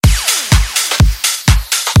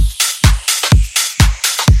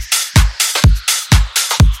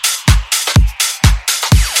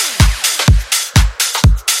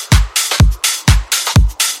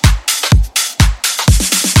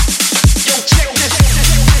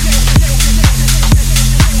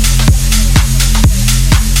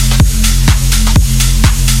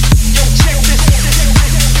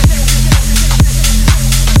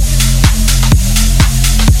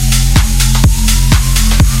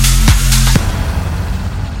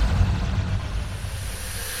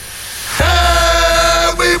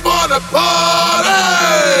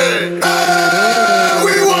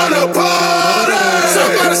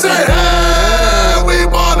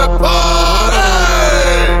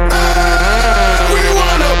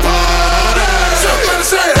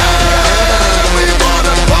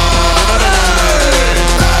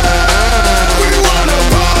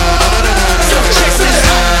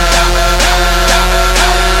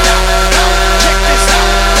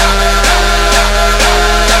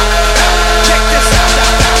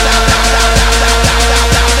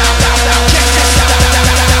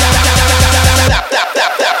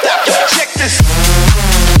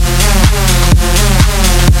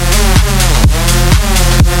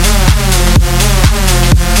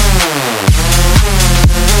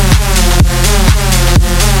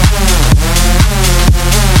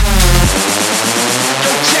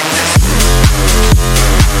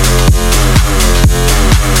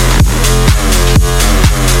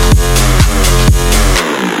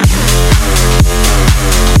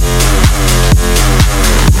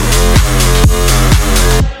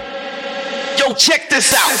Check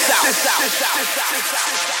this out.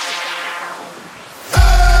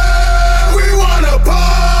 Hey, we wanna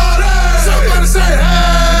party. Somebody say,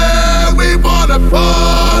 hey, we wanna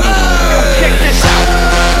party. Check this out.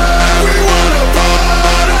 We wanna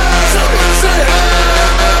party. Somebody say, hey.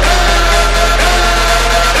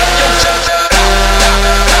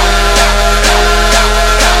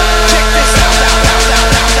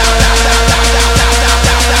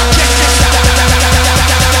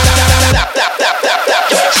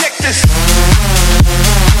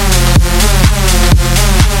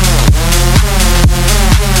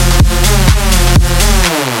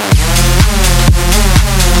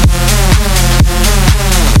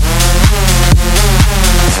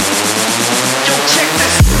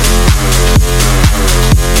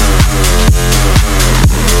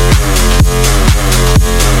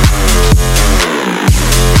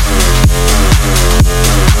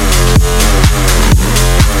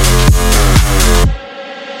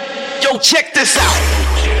 Check this out.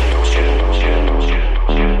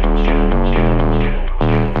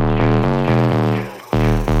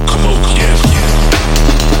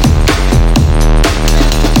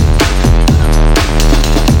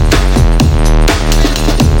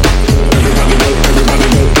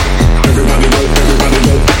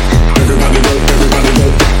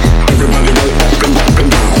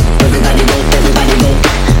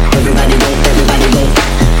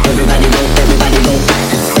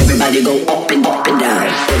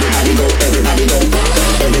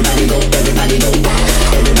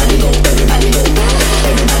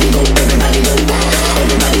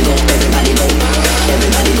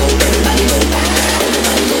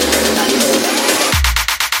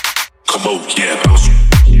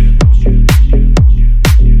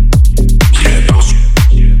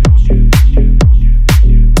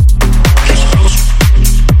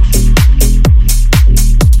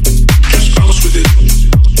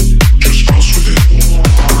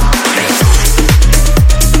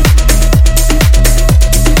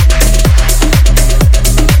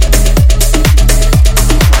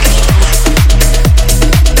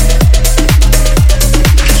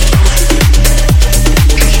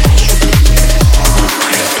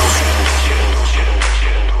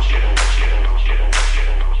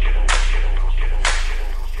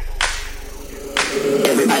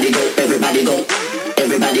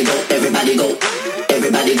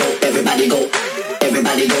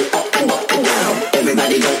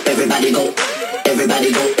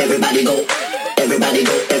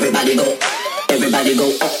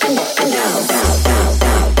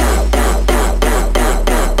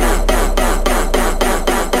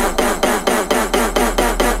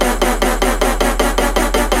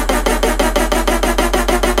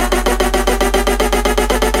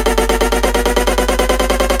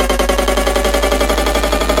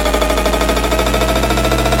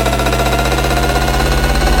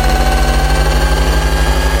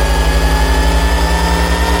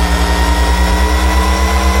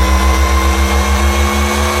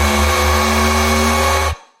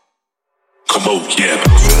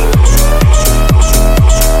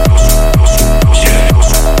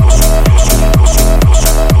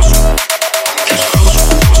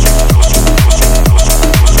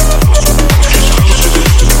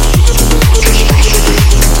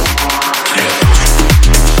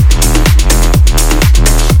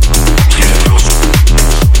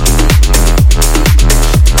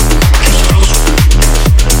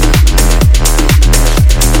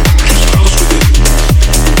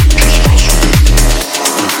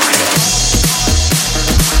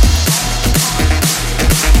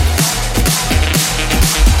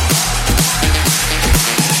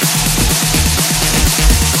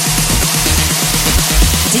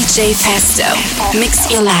 DJFESTO.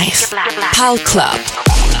 Mix your life. PALCLUB.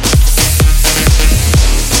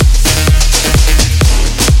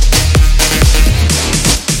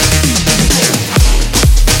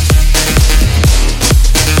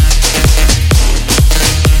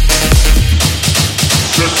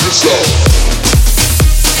 Check this out.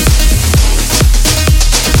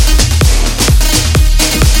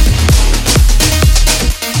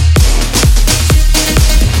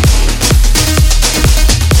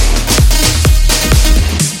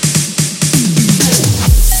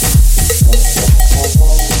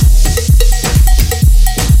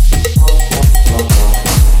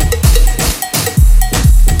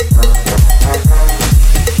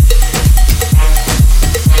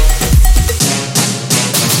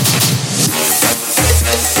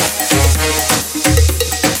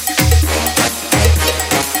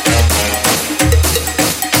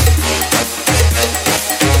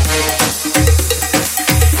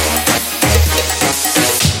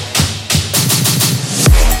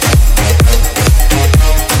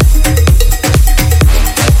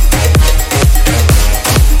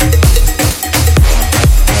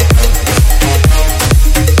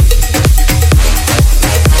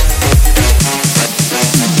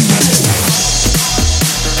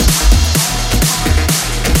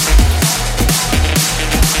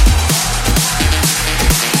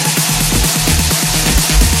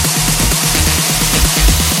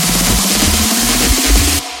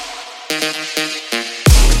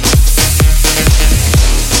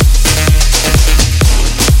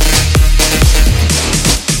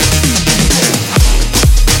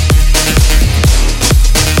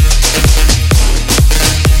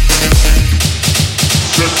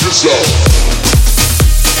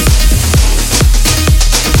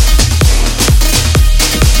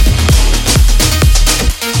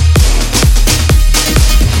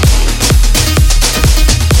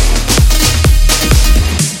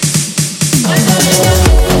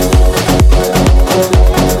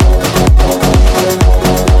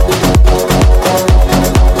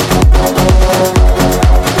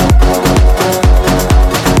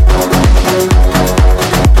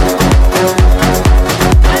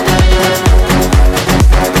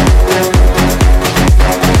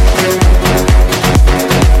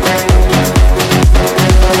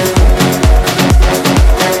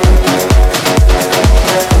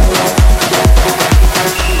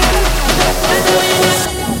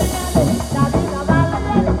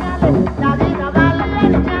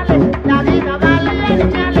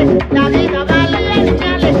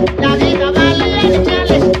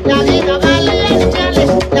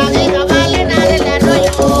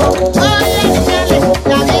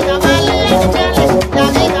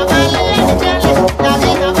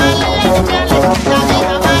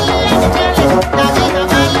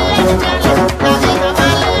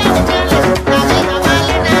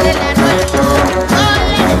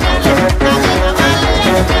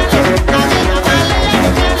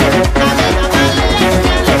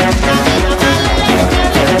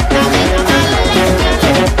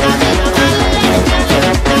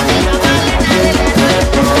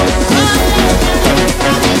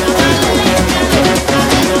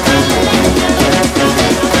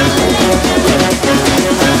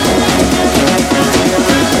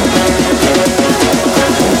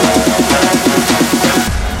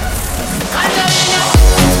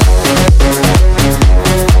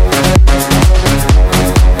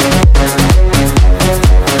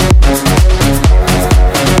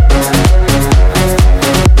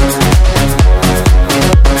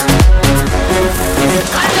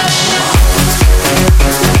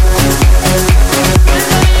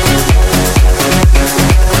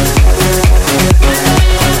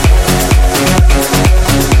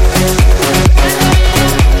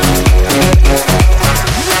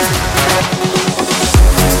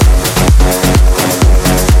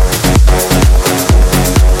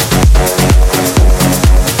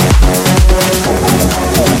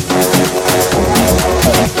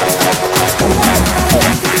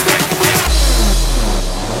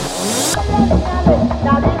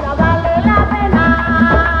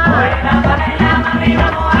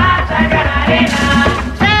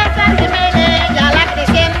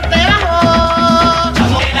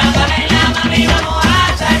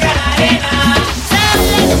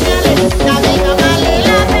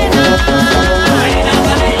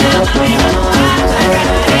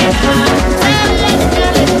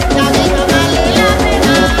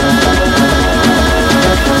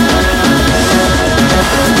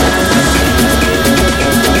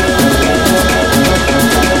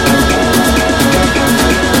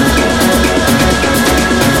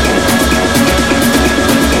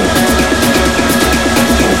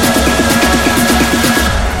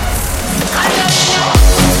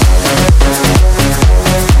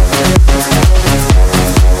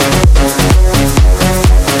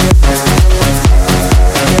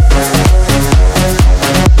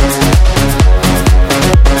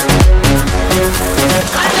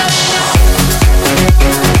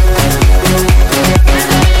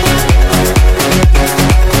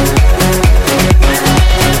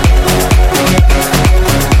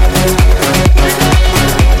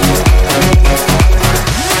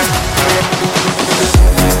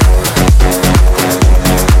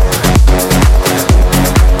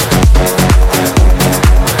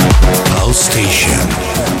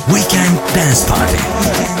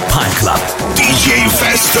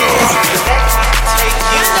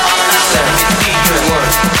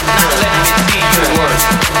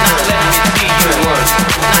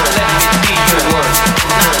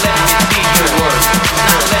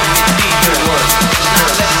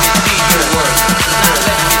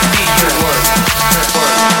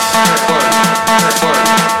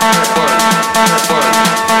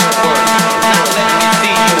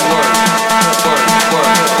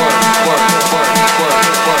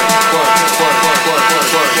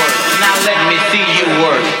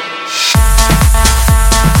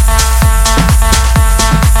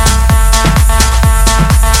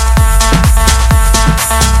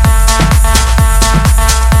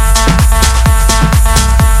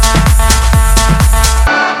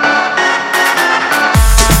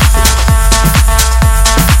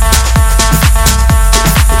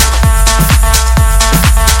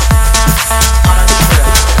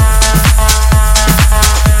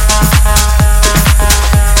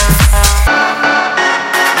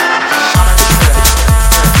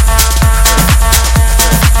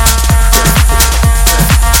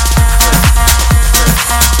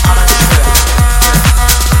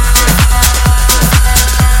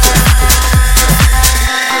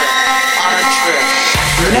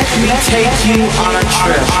 you on a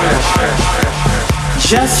trip.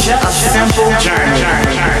 Just a simple journey.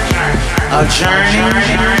 A journey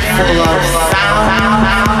full of sound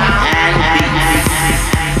and beats.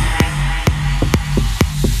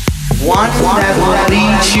 One that will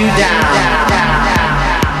lead you down,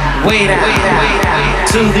 way down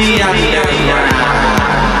to the underground.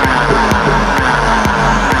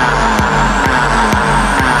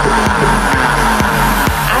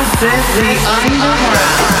 I said the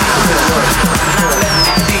underground. Now let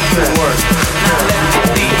me see you work. Now let me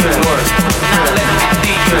see you work. Now let me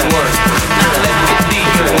see you work. Now let me see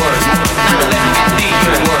you work. Now let me see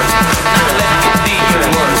you work. Now let me see you work. Now let me see you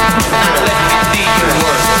work. Now let me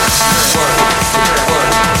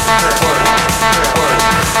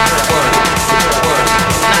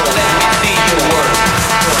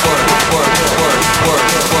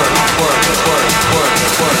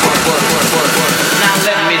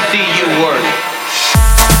see you work.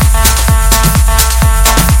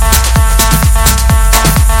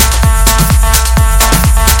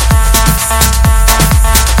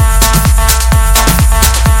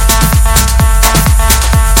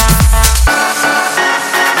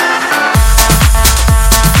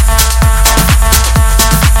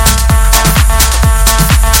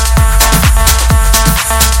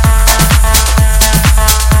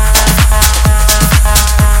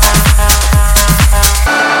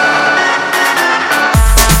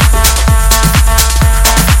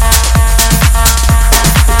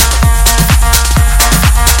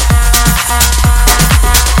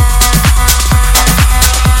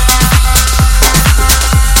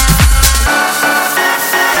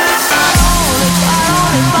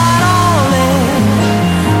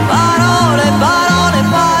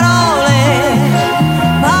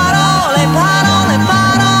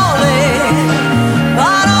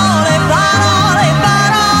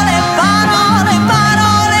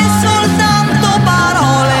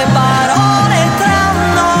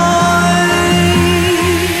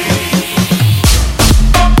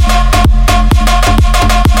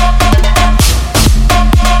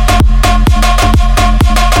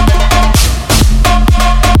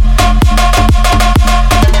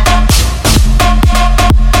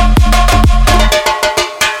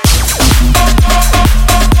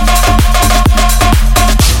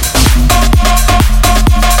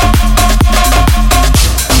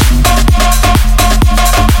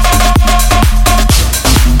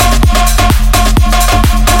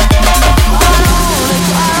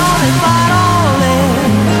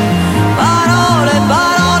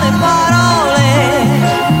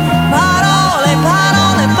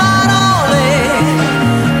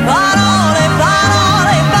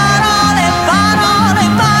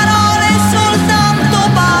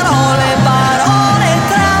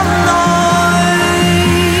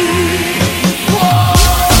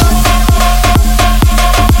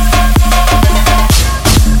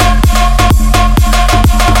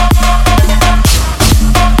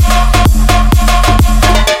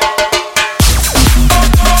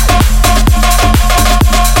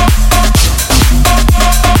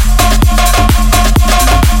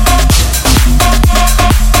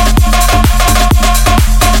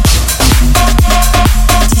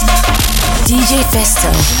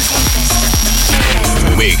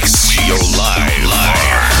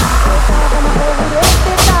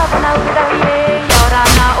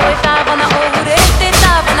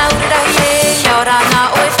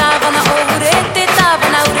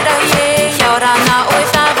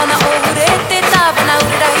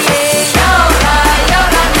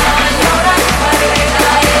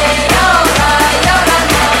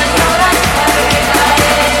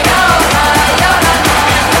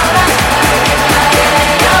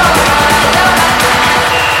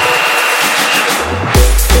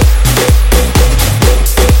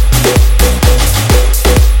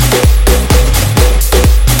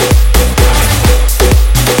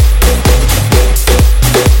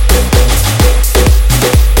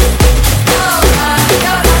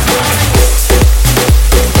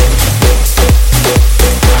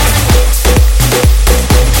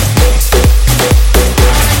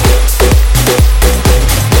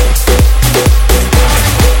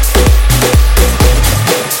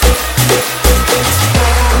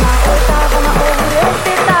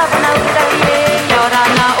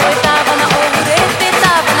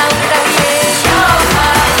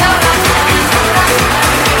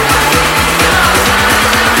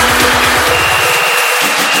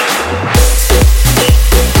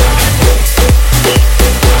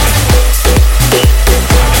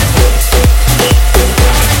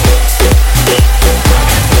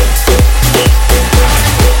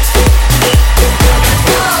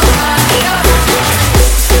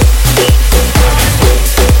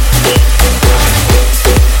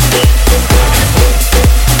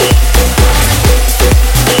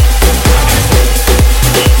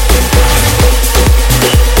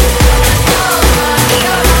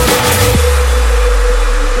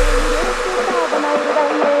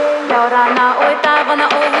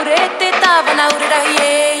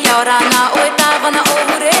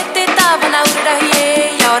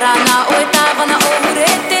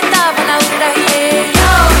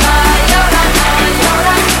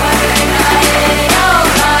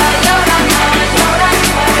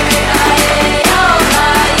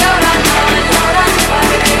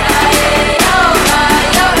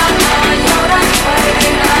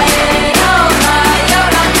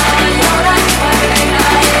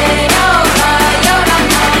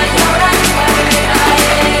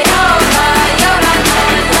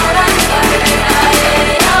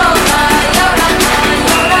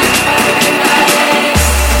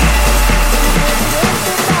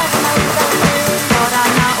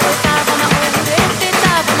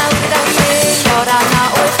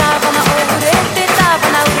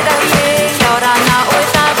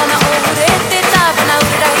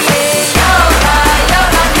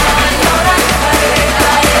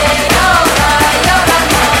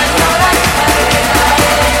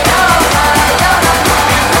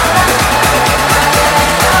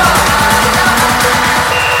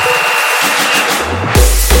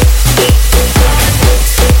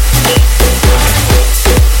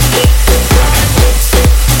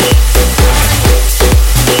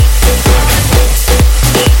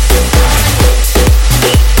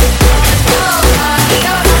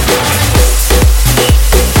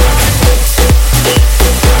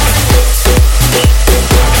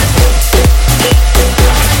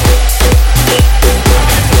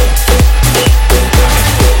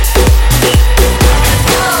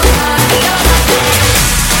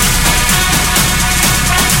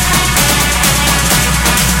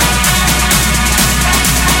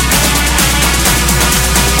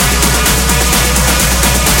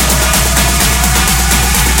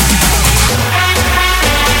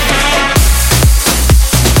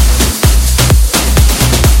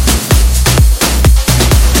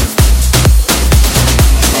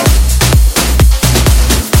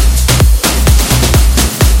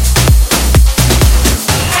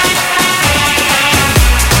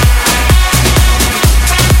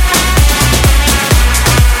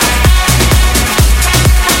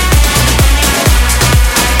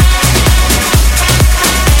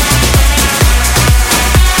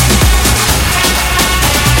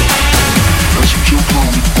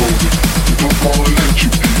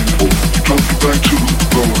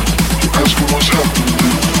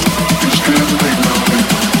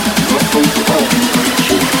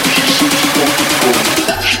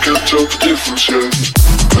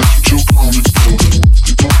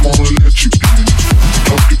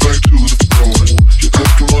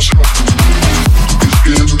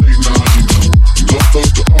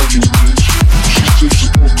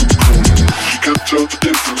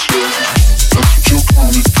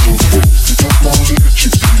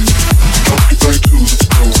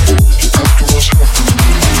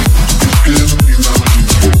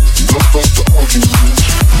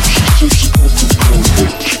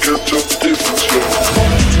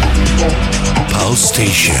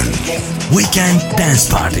 Weekend Dance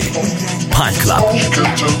Party. PALCLUB.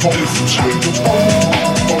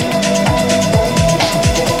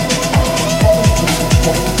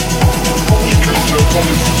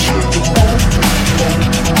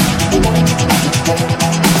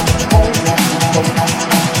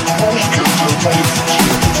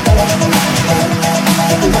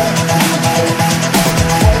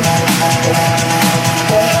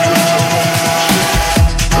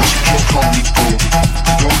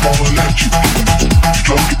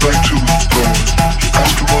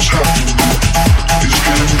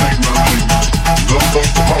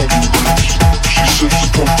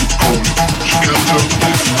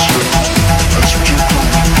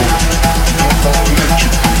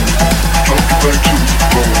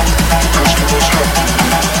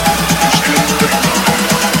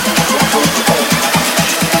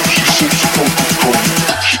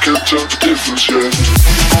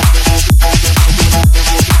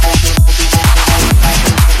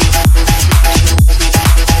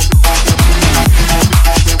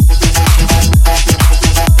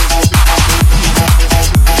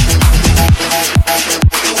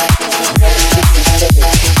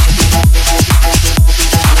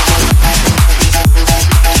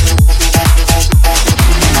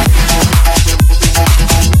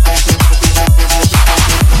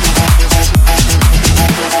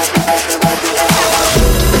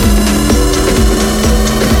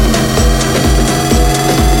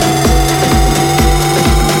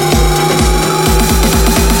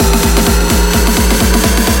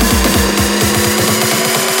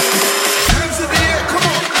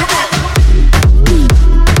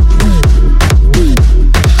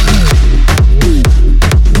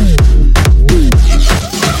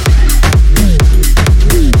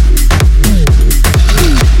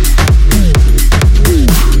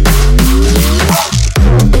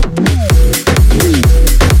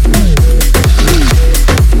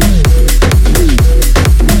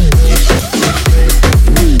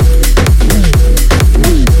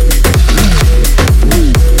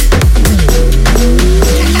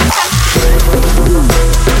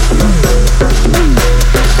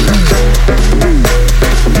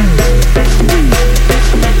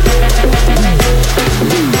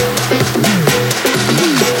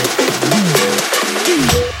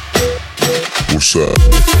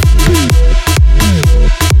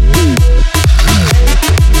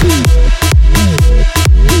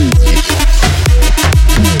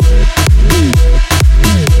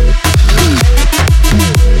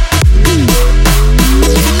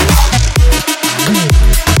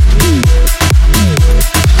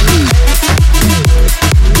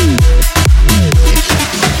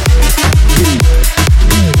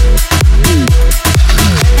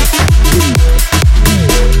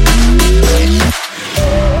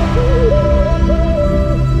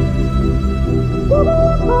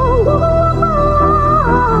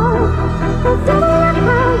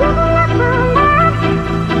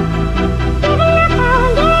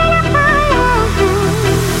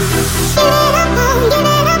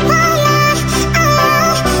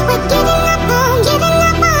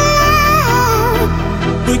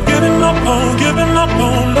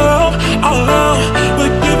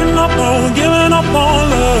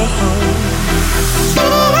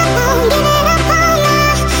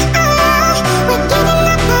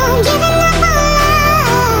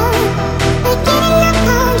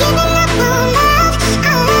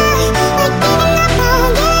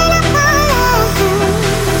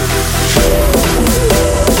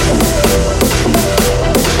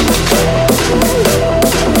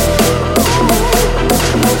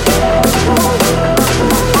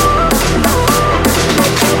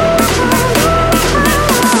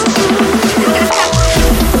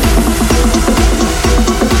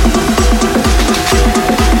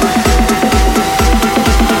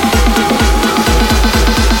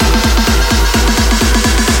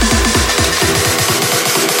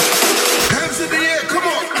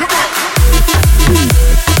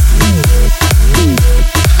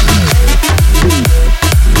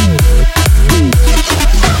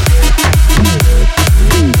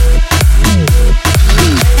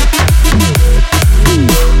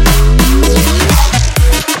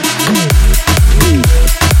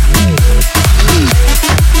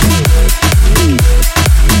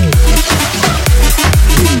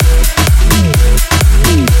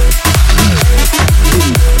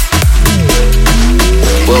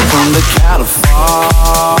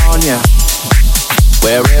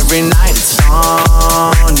 where every night it's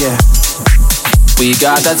on, yeah. We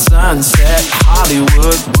got that sunset,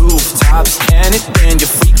 Hollywood rooftops, anything you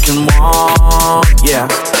freaking want, yeah.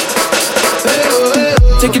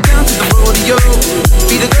 Take you down to the rodeo,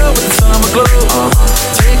 be the girl with the summer glow.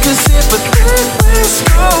 Take a sip of that West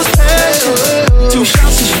Coast passion. 2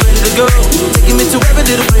 shots and she's ready to go. Taking me to every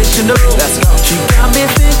little place you know. Let's go. She got me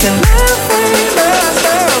thinking,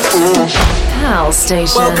 PAL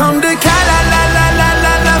Station. welcome to California.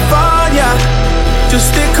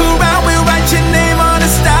 Just stick around, we'll write your name on a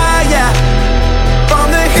star, yeah.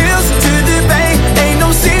 From the hills to the bay, ain't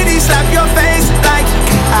no city slap your face like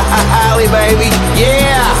Holly, baby,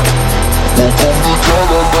 yeah.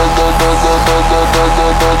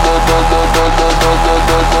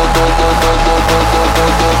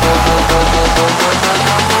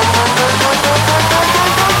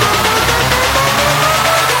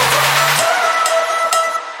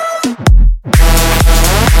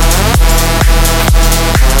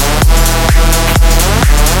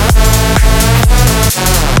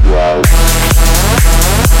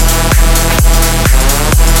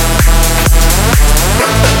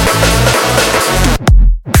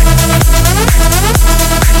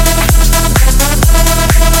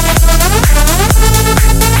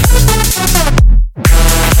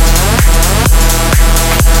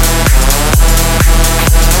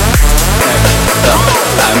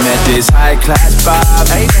 This high-class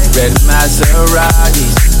Bobby, red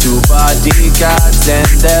Maseratis, 2 bodyguards and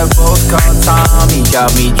they're both called Tommy.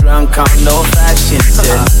 Got me drunk on no fashion,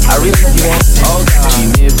 said I really want it. Oh God. She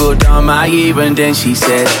nibbled on my ear and then she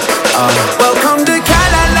said, welcome to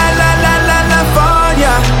California.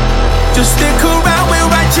 Just stick around, we'll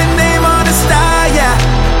write your name on a star, yeah.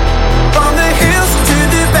 From the hills to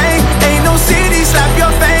the bay, ain't no city slap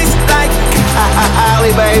your face like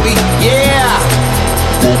Holly, baby, yeah.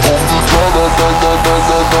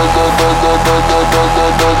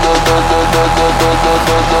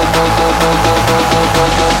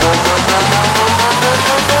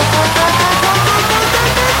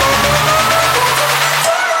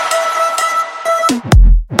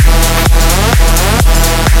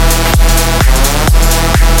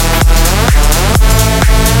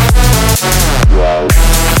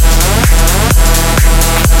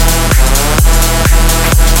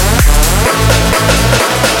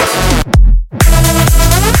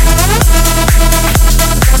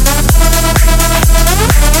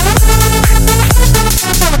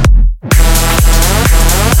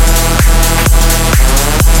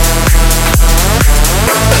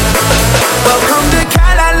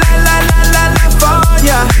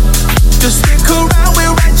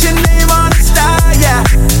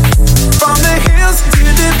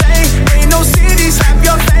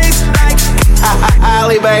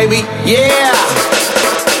 Baby, yeah.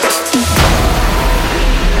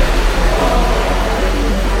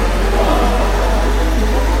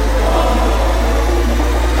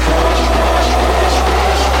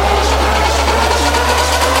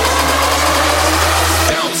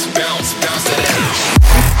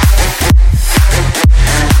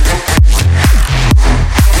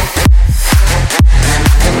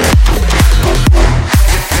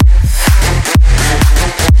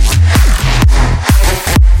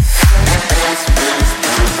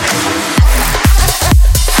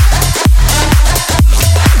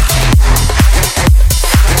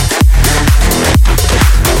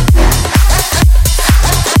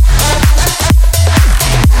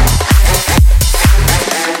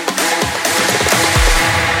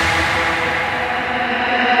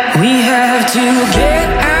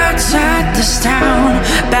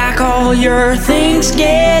 Your things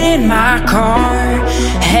get in my car.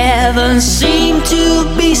 Heaven seemed to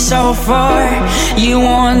be so far. You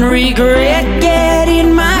won't regret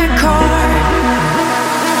getting my car.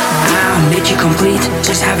 I'll make you complete,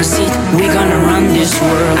 just have a seat. We're gonna run this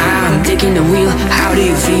world. I'm taking the wheel, how do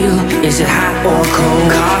you feel? Is it hot or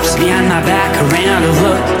cold? Cops behind my back, ran out of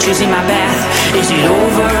luck, choosing my path. Is it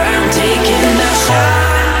over? I'm taking the shot.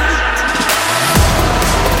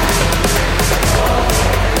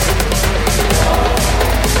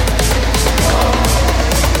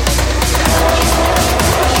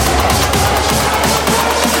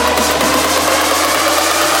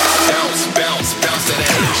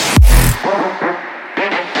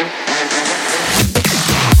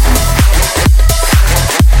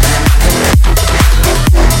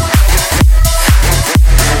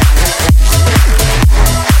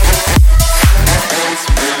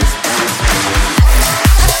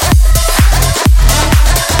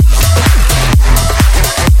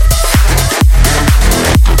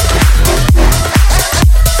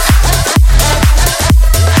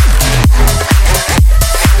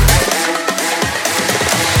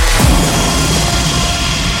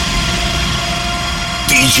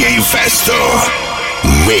 DJFESTO.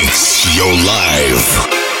 Mix your life.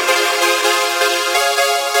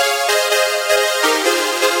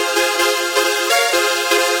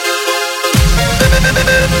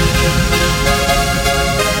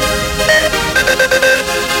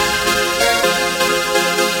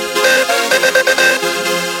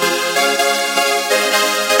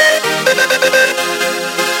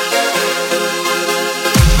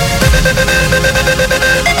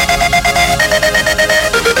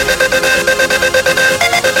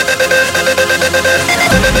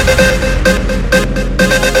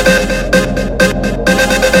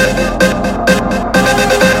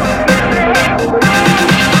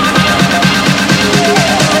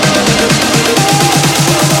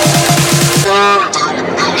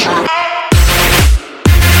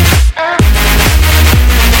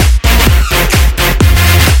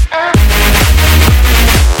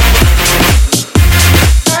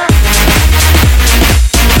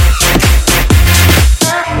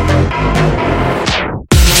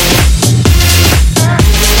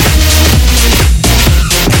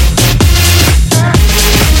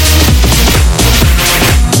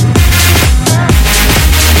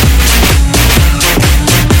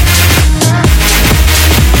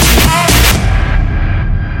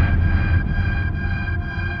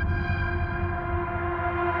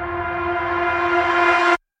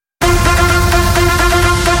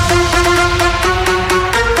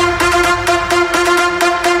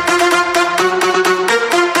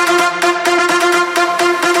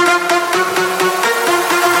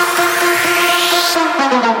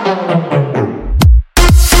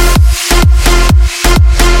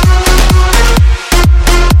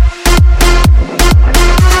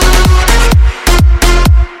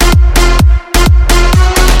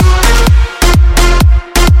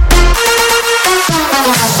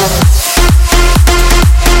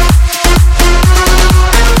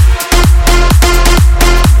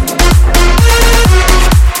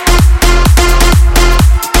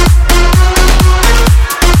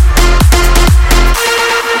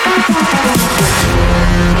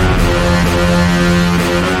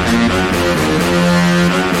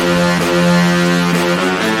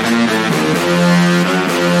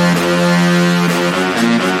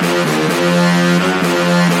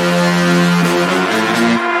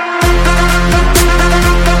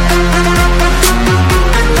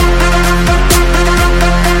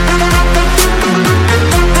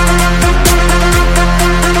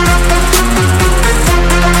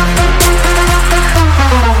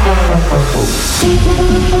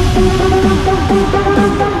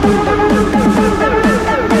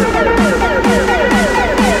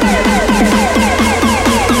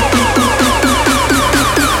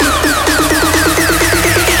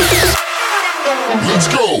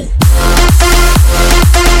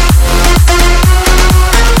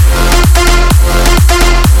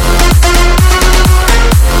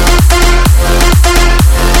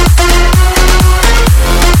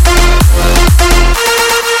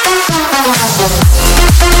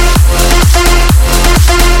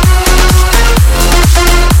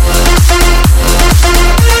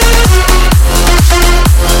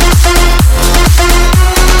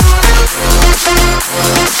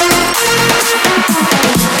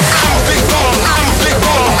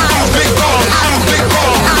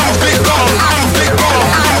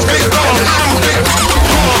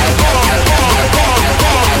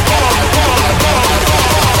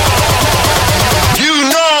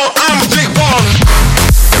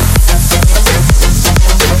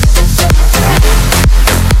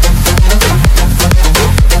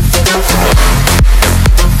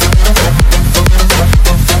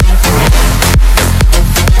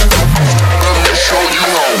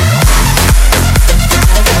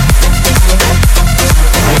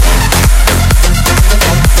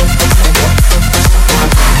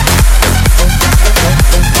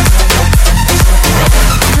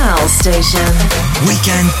 Station.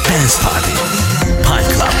 Weekend Dance Party.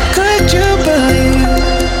 PALCLUB. Could you believe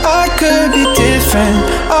I could be different?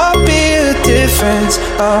 I'll be the difference.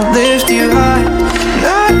 I'll lift you high. And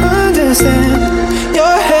I understand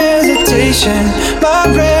your hesitation, my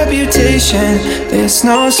reputation. There's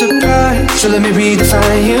no surprise. So let me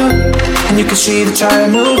redefine you, and you can see the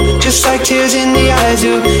time move, just like tears in the eyes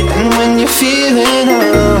do. And when you're feeling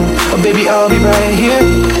alone, oh baby, I'll be right here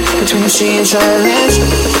between the sea and silence.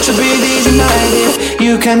 So breathe easy, my dear.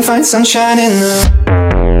 You can find sunshine in the.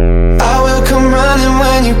 I will come running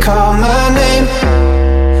when you call my name.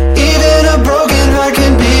 Even a broken heart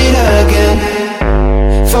can beat again.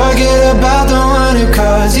 Forget about the one who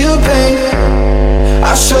caused you pain.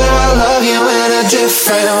 I swear I love you in a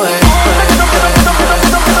different way.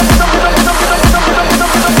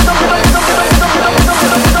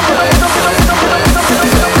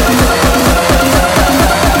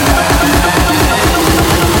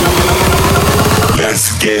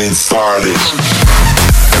 getting started.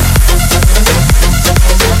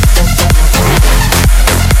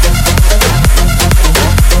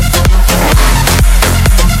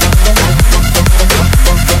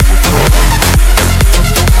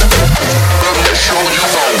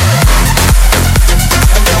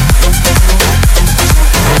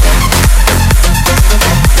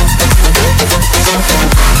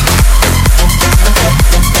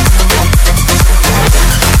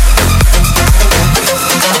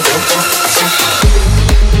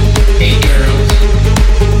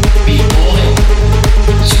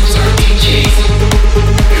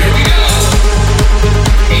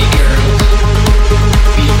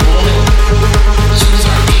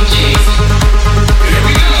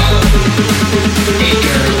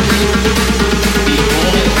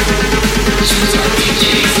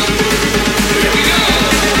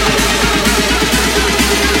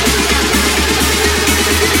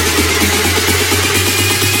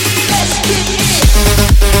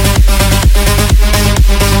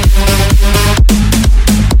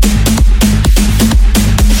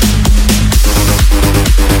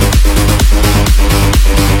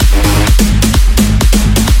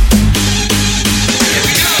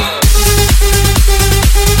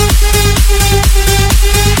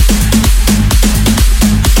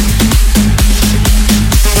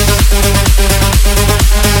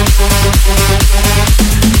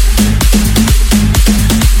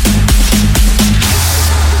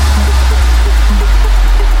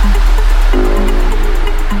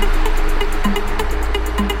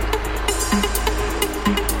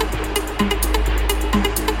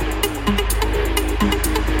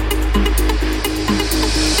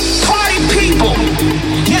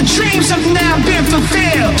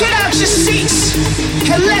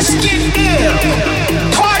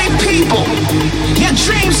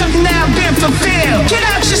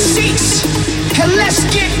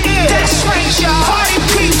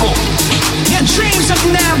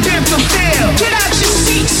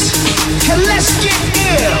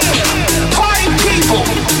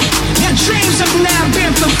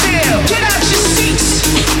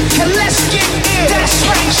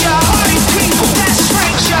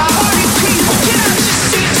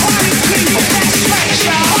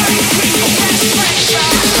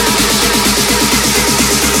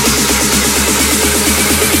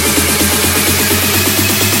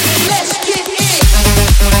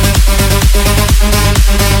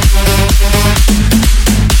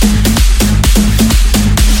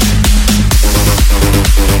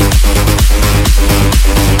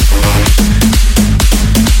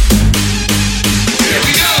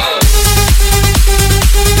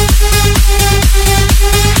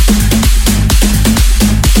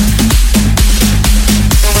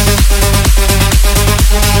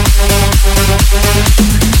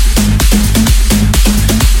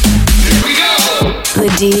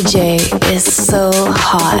 DJ is so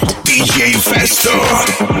hot.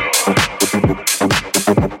 DJFESTO.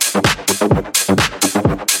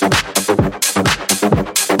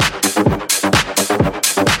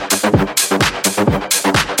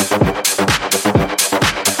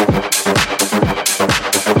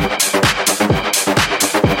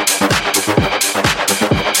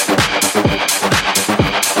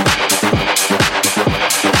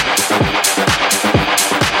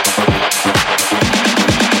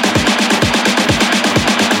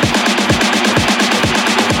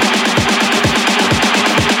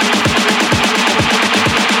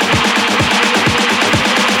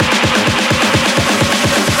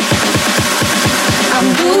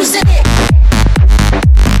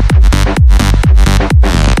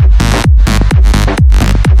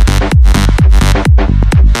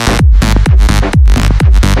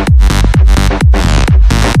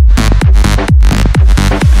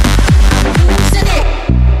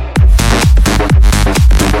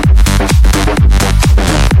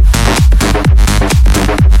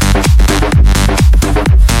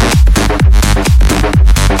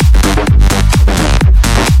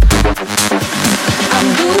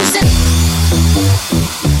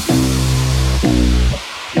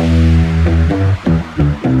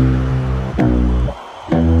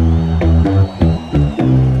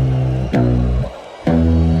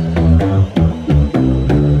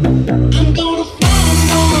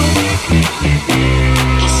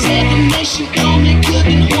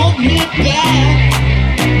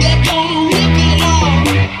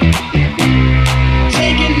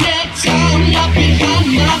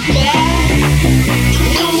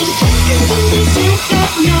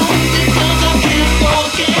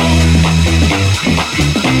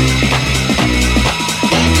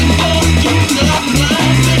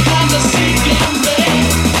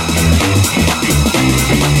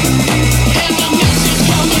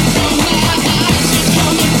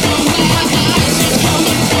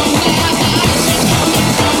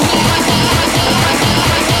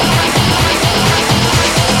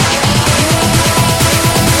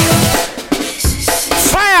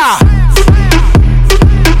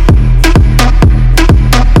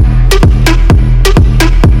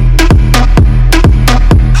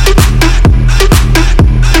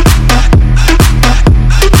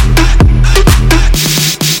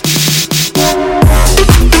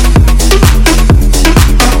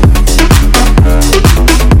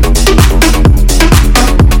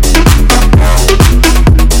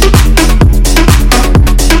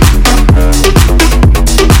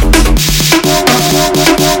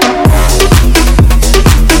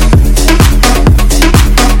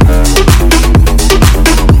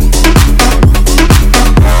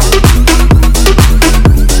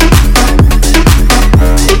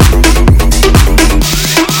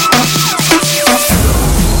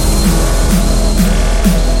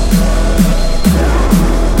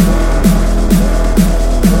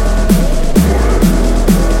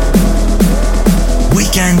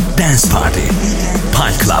 Weekend Dance Party.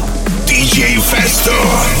 PALCLUB. DJFESTO.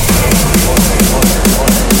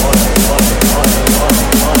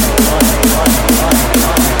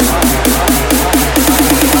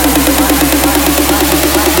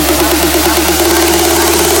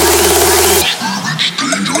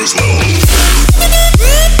 Dangerous level.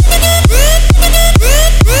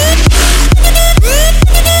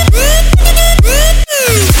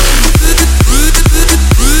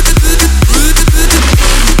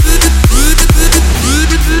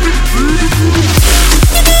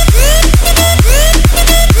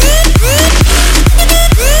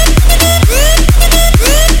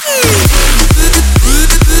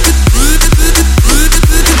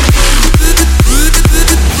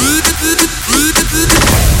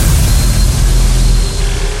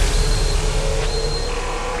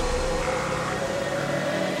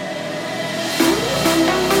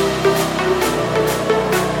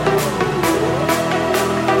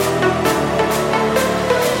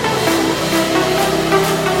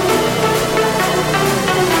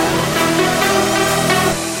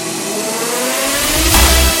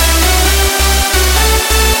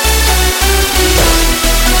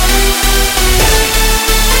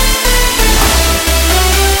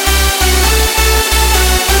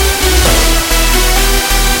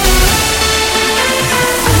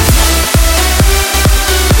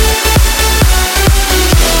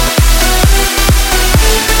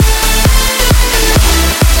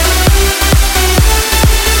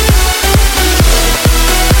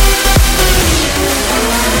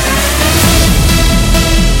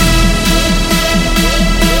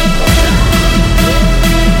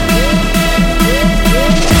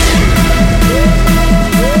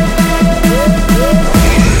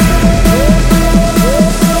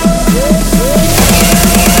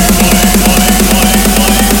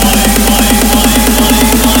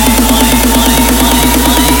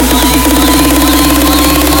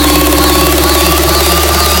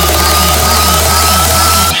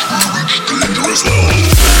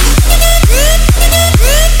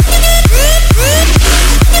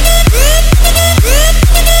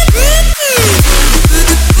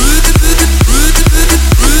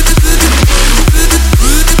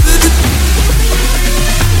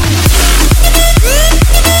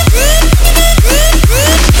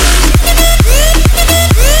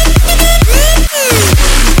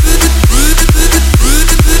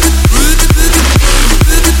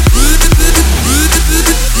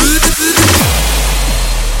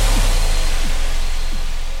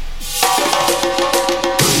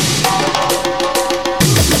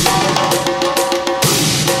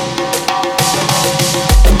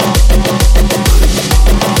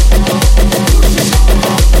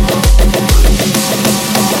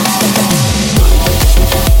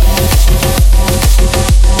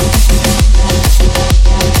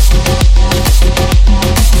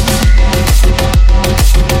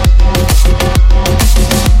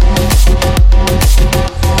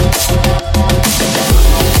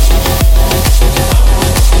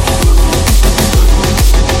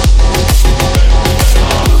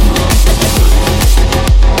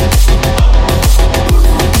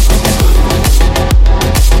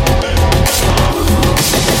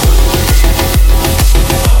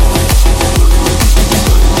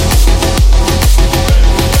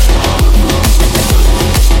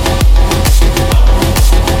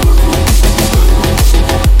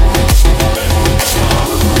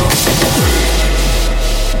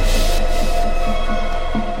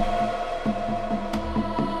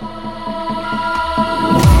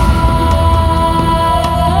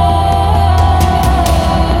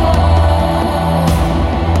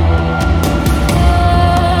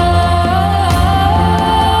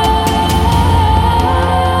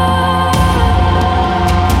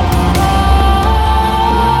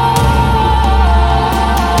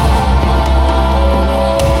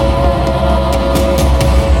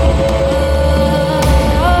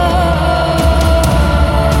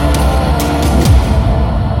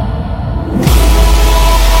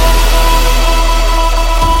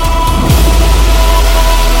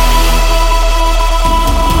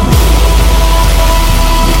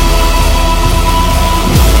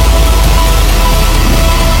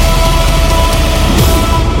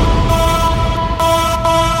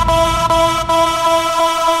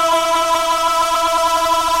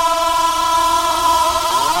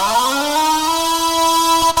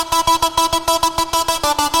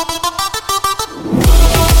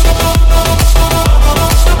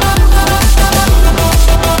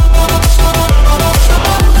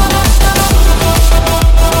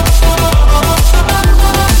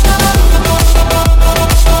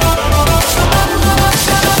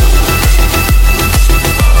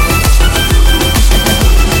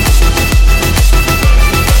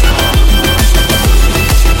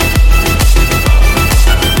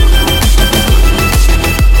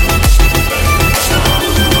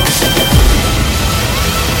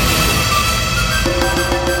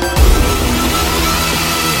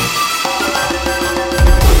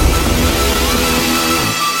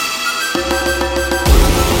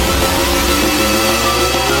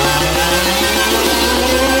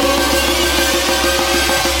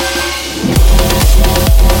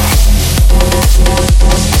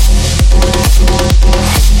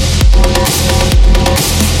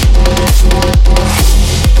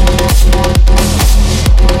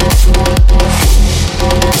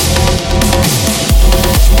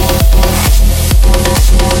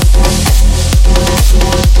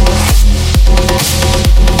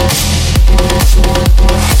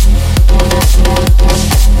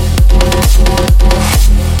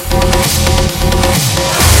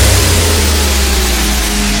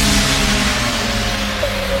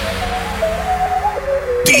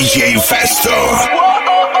 DJFESTO.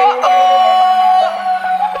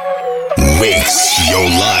 Mix your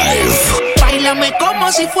life. Báilame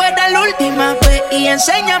como si fuera la última vez y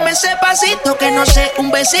enséñame ese pasito que no sé,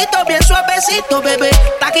 un besito bien suavecito, bebé.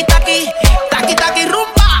 Taqui, taqui, taqui, taqui,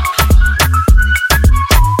 rumba.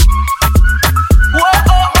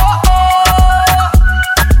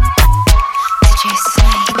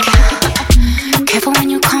 Careful when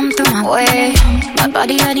you come through my way. My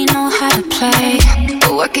body already know how to play.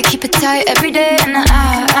 But work it, keep it tight every day. And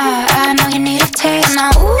I know you need a taste.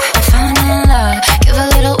 Now, ooh, I'm falling in love. Give a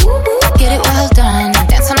little ooh, get it well done.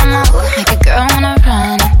 Dancing on my ooh, make a girl wanna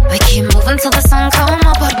run. We keep moving till the sun come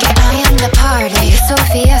up. Porque I am the party. It's a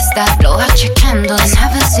fiesta. Blow out your candles and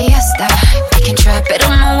have a siesta. We can try, but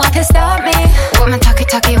don't know what can stop me. What my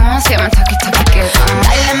talkie wants, yeah, my talkie good.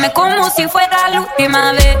 Dáleme como si fuera la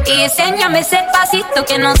última vez y enséñame ese pasito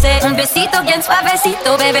que no sé, un besito bien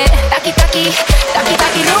suavecito, bebé. Taqui, taqui, taqui,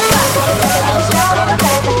 taqui, rumba.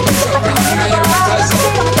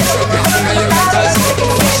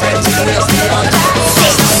 6,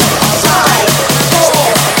 5, 4,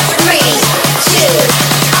 3, 2.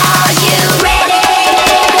 Are you ready?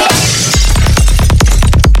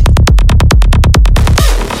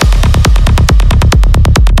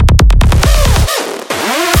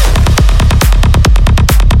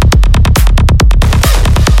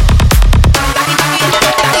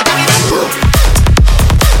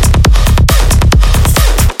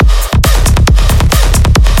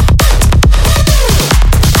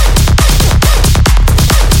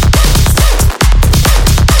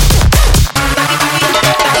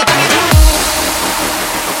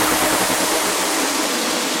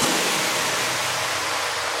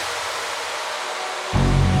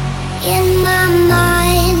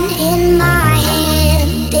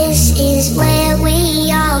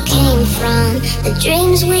 The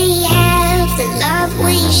dreams we have, the love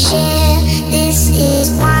we share. This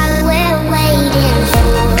is what we're waiting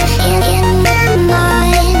for. In my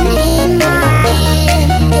mind, in my head,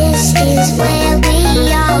 this is where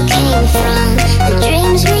we all came from. The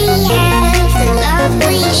dreams we have, the love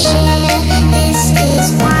we share. This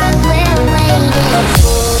is what we're waiting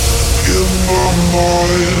for. In my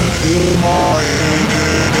mind, in my head.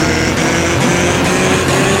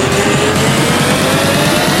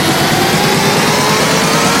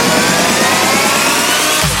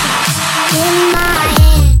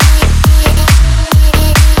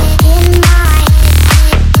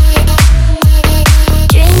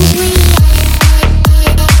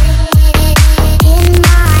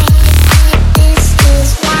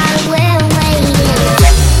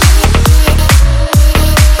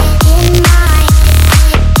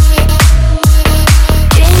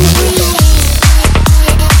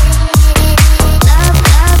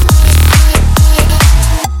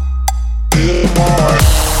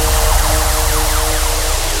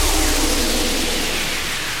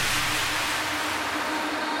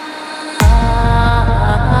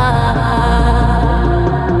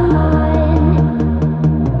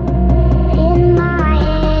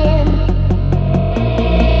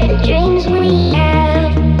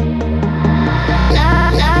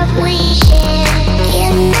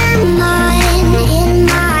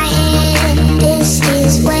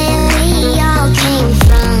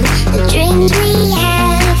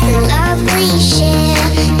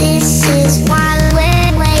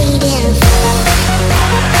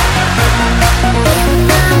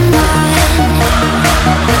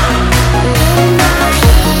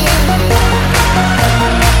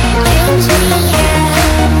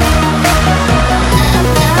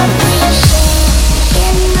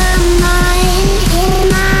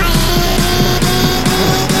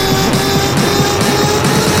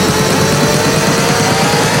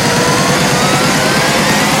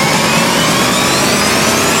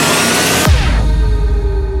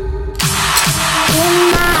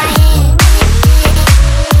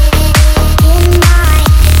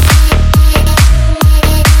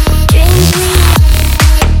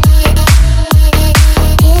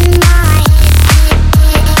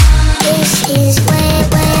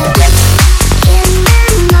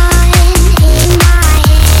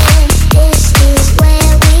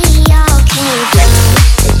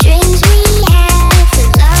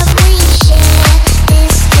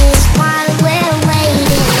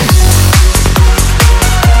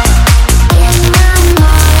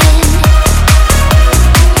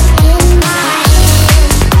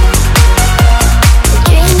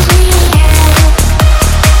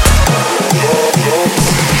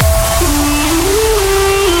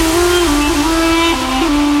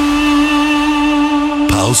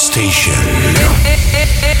 Station.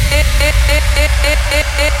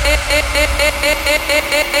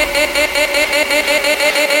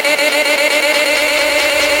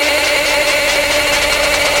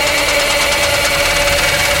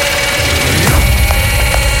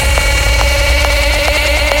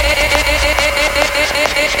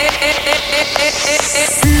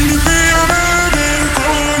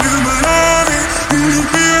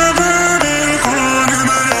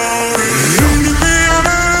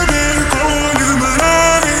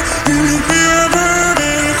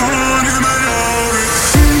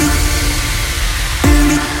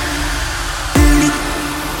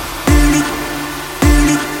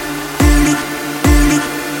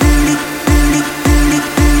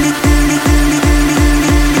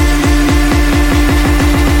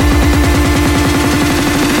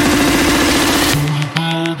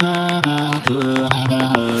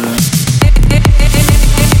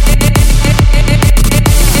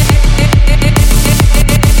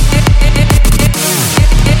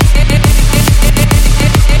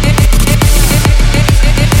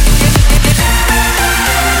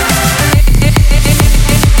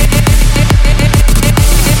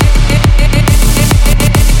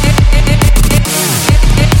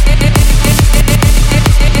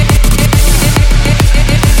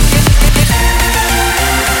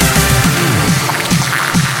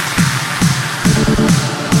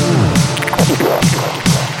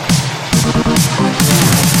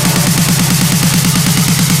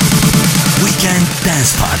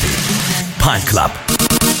 Dance Party. PALCLUB.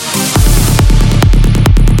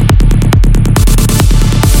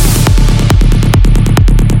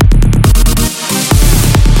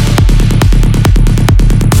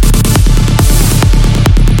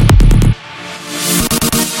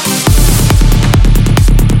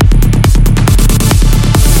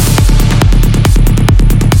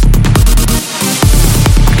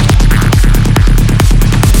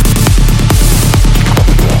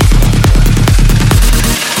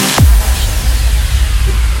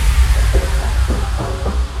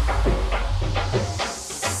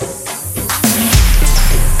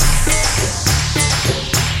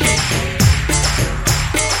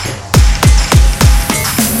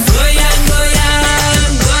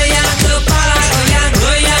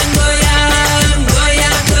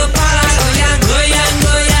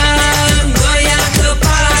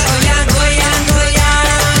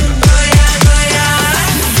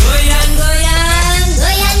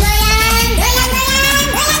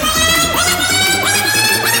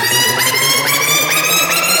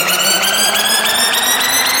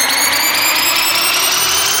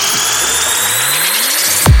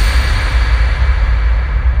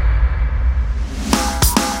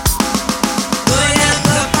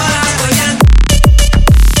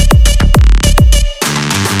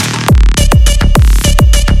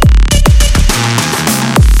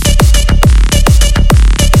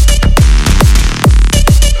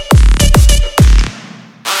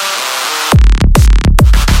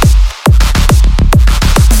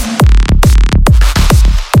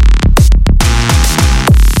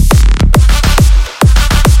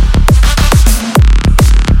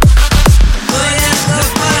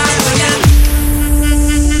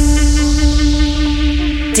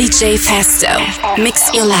 DJFESTO.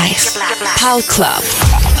 Mix your life.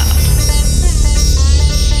 PALCLUB.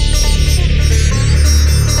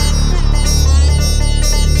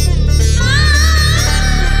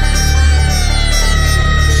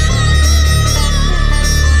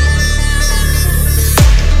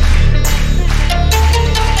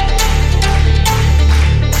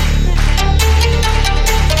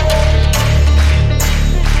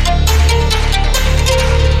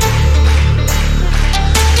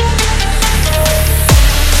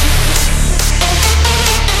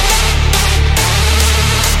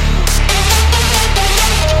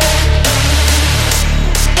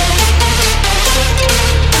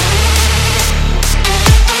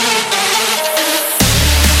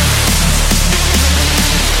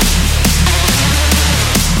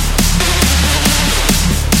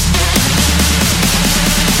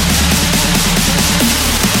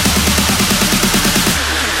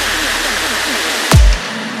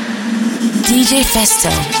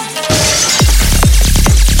 DJFESTO.